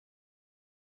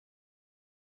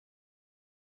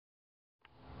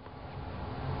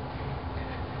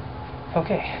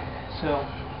Okay, so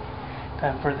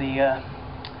time for the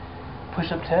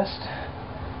push-up test.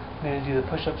 I'm going to do the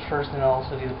push-ups first, and then I'll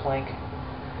also do the plank.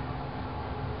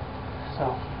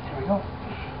 So, here we go.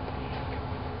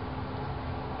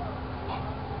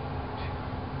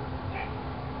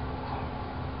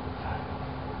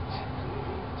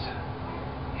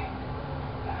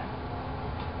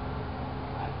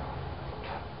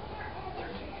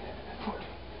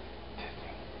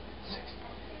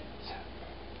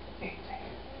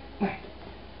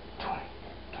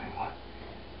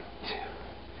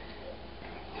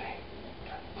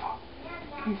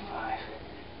 25,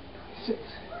 26,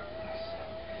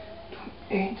 27,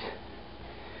 28,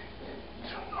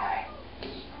 29,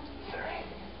 30,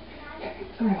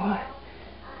 31,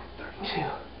 32,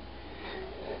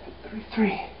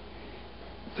 33,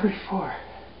 34,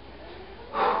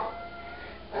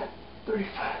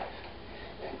 35,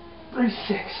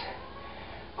 36,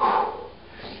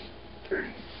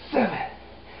 37,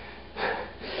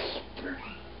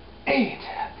 38.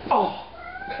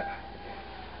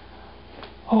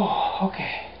 Oh,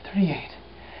 okay, 38.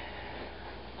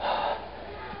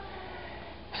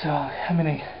 So I'm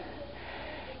going to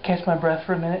catch my breath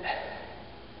for a minute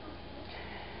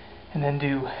and then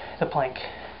do the plank.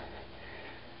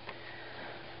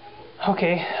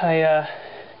 Okay, I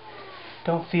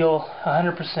don't feel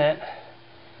 100%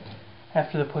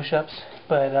 after the push-ups,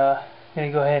 but I'm going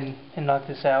to go ahead and knock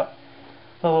this out.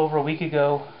 A little over a week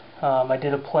ago, I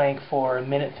did a plank for 1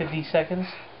 minute 50 seconds.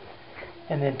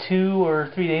 And then 2 or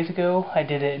 3 days ago, I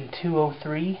did it in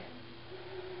 2:03.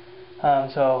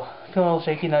 So feeling a little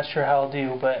shaky, not sure how I'll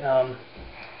do, but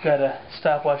got a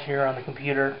stopwatch here on the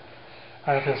computer.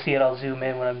 I don't know if you'll see it. I'll zoom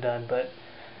in when I'm done. But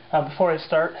before I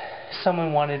start,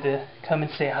 someone wanted to come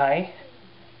and say hi.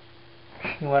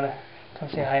 You want to come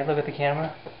say hi? Look at the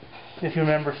camera. If you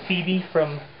remember Phoebe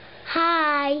from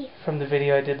the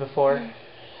video I did before.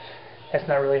 That's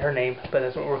not really her name, but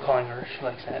that's what we're calling her. She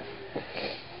likes that.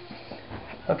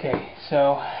 Okay,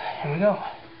 so here we go.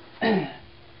 And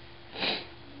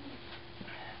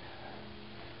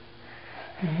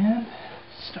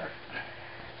start.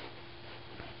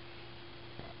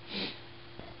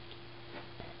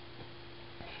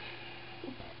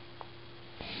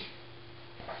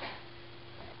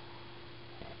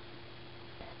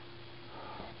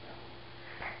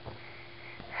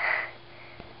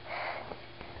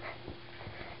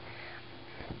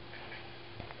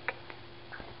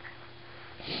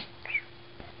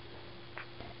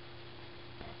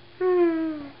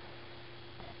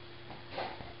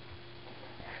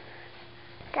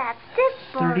 That's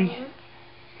just boring.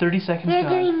 30 seconds You're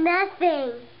gone. doing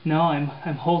nothing. No, I'm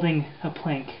holding a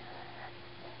plank.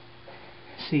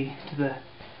 See, to the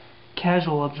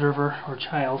casual observer or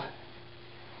child,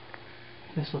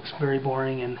 this looks very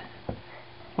boring and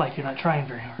like you're not trying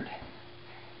very hard.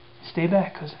 Stay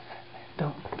back, cause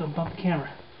don't bump the camera.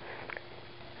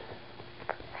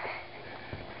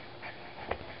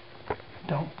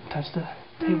 Don't touch the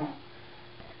table.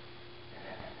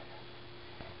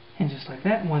 And just like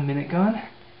that, 1 minute gone.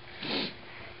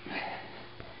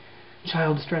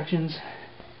 Child distractions.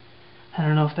 I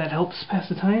don't know if that helps pass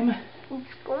the time. It's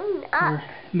going up. Or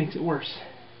makes it worse.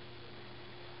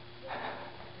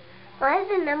 Why is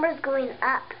the numbers going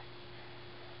up?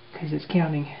 Because it's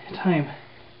counting time.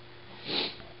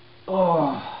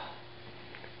 Oh.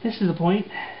 This is the point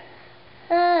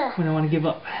when I want to give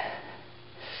up.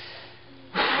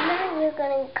 When are you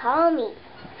going to call me?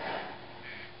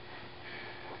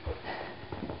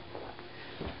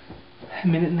 A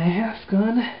minute and a half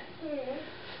gone.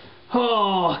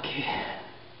 Oh, okay.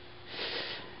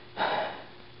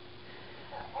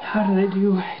 How did I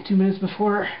do 2 minutes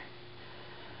before?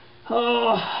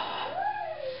 Oh.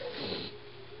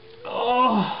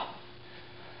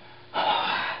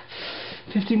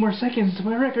 50 more seconds to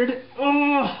my record.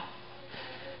 Oh.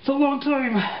 It's a long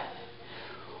time.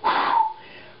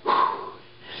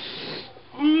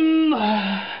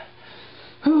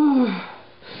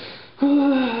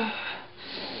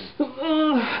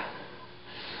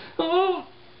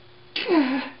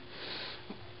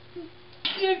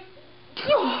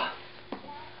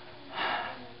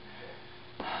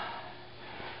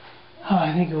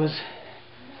 I think it was.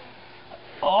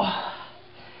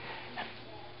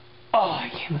 I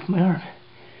can't lift my arm.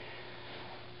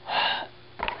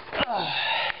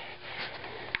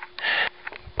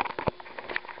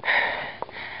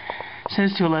 It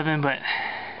says 2:11, but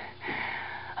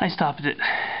I stopped it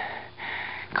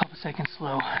a couple seconds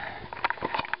slow,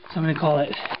 so I'm gonna call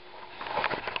it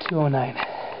 2:09.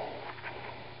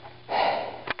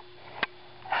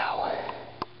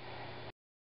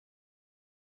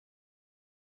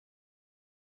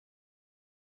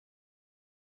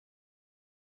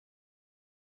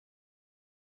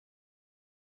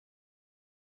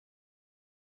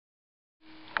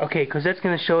 Okay, Cosette's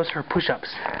going to show us her push-ups.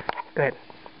 Go ahead.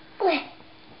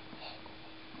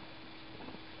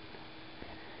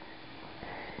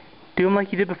 Do them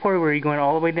like you did before, where you're going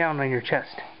all the way down on your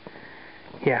chest.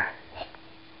 Yeah.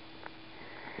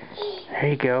 There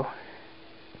you go.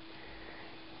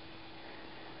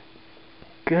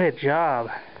 Good job.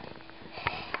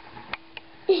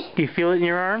 Do you feel it in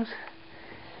your arms?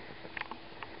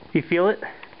 Do you feel it?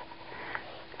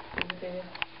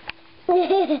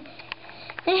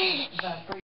 Is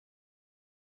that